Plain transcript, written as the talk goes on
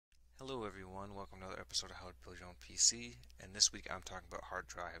Hello everyone, welcome to another episode of How to Build Your Own PC, and this week I'm talking about hard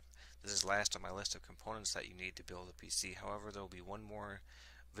drive. This is last on my list of components that you need to build a PC. However, there will be one more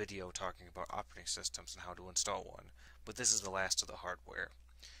video talking about operating systems and how to install one, but this is the last of the hardware.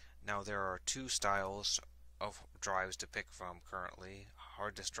 Now there are two styles of drives to pick from currently,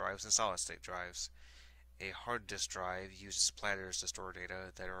 hard disk drives and solid state drives. A hard disk drive uses platters to store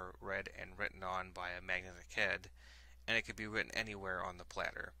data that are read and written on by a magnetic head, and it can be written anywhere on the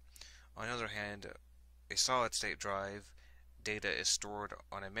platter. On the other hand, a solid-state drive, data is stored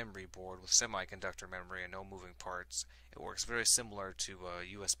on a memory board with semiconductor memory and no moving parts. It works very similar to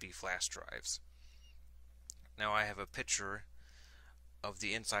USB flash drives. Now I have a picture of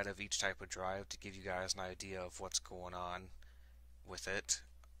the inside of each type of drive to give you guys an idea of what's going on with it.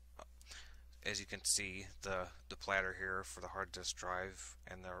 As you can see, the platter here for the hard disk drive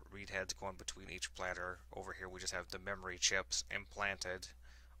and the read heads going between each platter. Over here we just have the memory chips implanted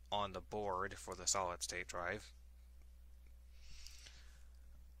on the board for the solid state drive.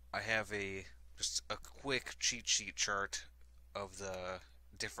 I have just a quick cheat sheet chart of the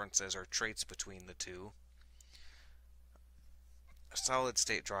differences or traits between the two. Solid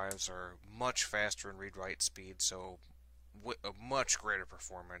state drives are much faster in read-write speed, so a much greater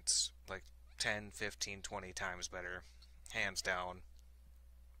performance, like 10, 15, 20 times better, hands down.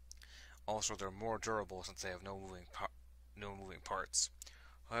 Also, they're more durable since they have no moving parts.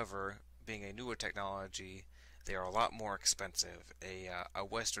 However, being a newer technology, they are a lot more expensive. A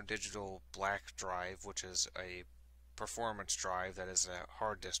Western Digital black drive, which is a performance drive that is a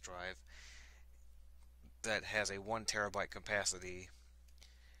hard disk drive that has a 1 terabyte capacity,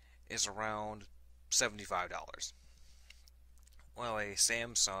 is around $75. While a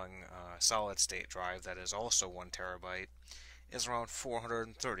Samsung solid state drive that is also 1 terabyte is around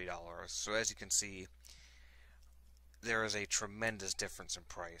 $430. So as you can see, there is a tremendous difference in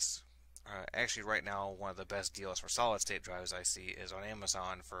price. Actually, right now, one of the best deals for solid-state drives I see is on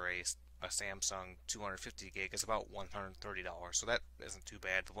Amazon for a Samsung 250 gig. It's about $130, so that isn't too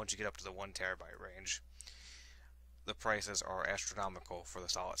bad. But once you get up to the 1 terabyte range, the prices are astronomical for the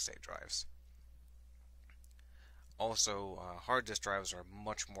solid-state drives. Also, hard disk drives are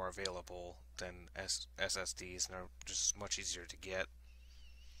much more available than SSDs, and are just much easier to get.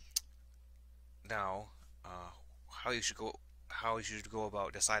 Now, how you should go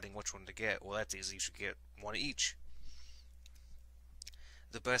about deciding which one to get? Well, that's easy. You should get one each.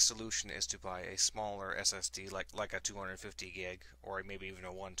 The best solution is to buy a smaller SSD, like a 250 gig or maybe even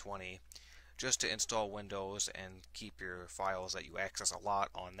a 120, just to install Windows and keep your files that you access a lot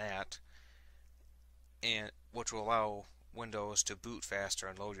on that, and which will allow Windows to boot faster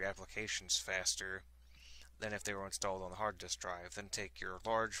and load your applications faster than if they were installed on the hard disk drive. Then take your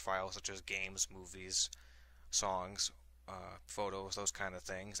large files such as games, movies, songs, photos, those kind of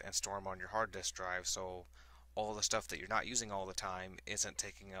things, and store them on your hard disk drive, so all the stuff that you're not using all the time isn't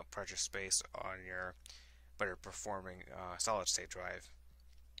taking up precious space on your better performing solid state drive.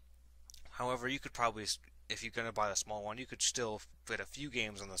 However, you could probably, if you're going to buy the small one, you could still fit a few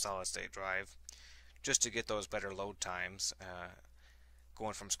games on the solid state drive just to get those better load times.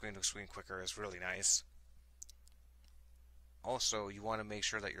 Going from screen to screen quicker is really nice. Also, you want to make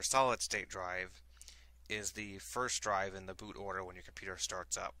sure that your solid state drive is the first drive in the boot order when your computer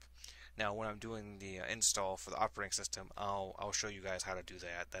starts up. Now, when I'm doing the install for the operating system, I'll show you guys how to do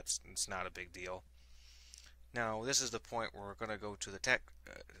that. It's not a big deal. Now, this is the point where we're going to go to the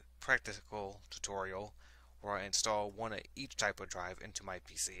practical tutorial where I install one of each type of drive into my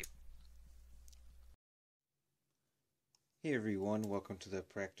PC. Hey everyone, welcome to the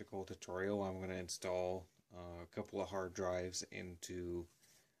practical tutorial. I'm going to install a couple of hard drives into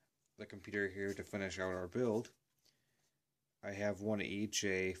the computer here to finish out our build. I have one of each,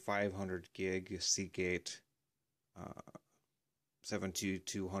 a 500 gig Seagate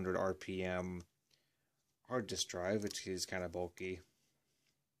 7200 RPM hard disk drive, which is kind of bulky.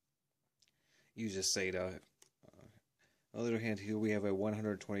 Uses SATA. On the other hand, here we have a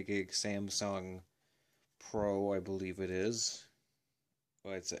 120 gig Samsung Pro, I believe it is.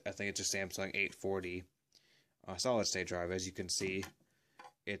 Well, I think it's a Samsung 840 solid state drive. As you can see,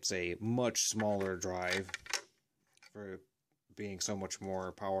 it's a much smaller drive for being so much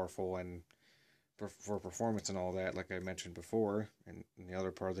more powerful and for performance and all that, like I mentioned before in the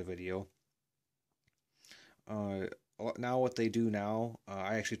other part of the video. Now what they do now,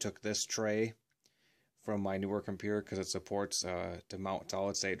 I actually took this tray from my newer computer because it supports to mount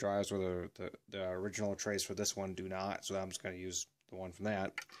solid state drives, where the original trays for this one do not, so I'm just going to use the one from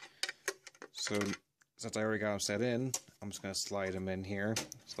that. So since I already got them set in, I'm just going to slide them in here,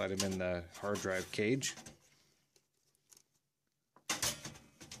 slide them in the hard drive cage.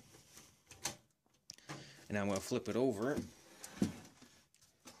 And I'm going to flip it over.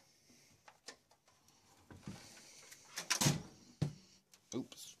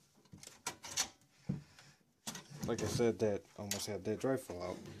 Oops. Like I said, that almost had that drive fall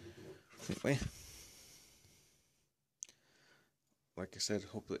out. Anyway. Like I said,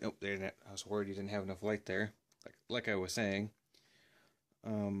 hopefully, oh, I was worried you didn't have enough light there. Like I was saying,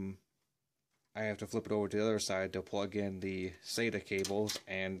 I have to flip it over to the other side to plug in the SATA cables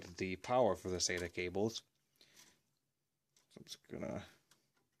and the power for the SATA cables. So I'm just gonna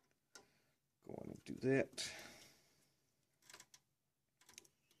go on and do that.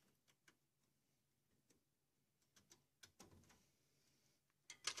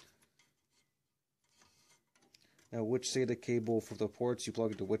 Now, which SATA cable for the ports you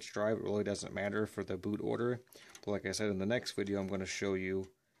plug into which drive, it really doesn't matter for the boot order. But like I said, in the next video, I'm going to show you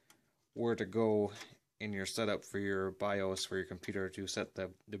where to go in your setup for your BIOS for your computer to set the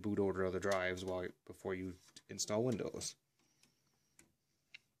boot order of the drives before you install Windows.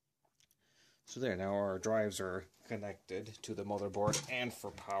 So there, now our drives are connected to the motherboard and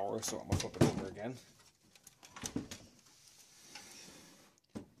for power, so I'm going to flip it over again.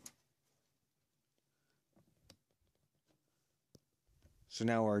 So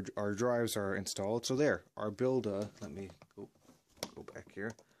now our drives are installed. So there, our build, let me go back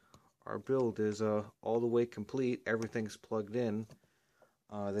here. Our build is all the way complete. Everything's plugged in.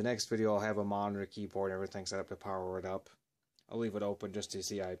 The next video I'll have a monitor, keyboard, everything set up to power it up. I'll leave it open just to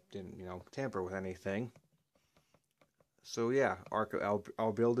see I didn't, tamper with anything. So yeah,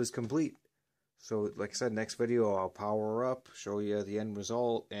 our build is complete. So like I said, next video I'll power up, show you the end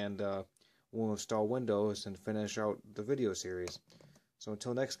result, and we'll install Windows and finish out the video series. So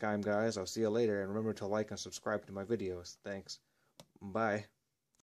until next time, guys, I'll see you later, and remember to like and subscribe to my videos. Thanks. Bye.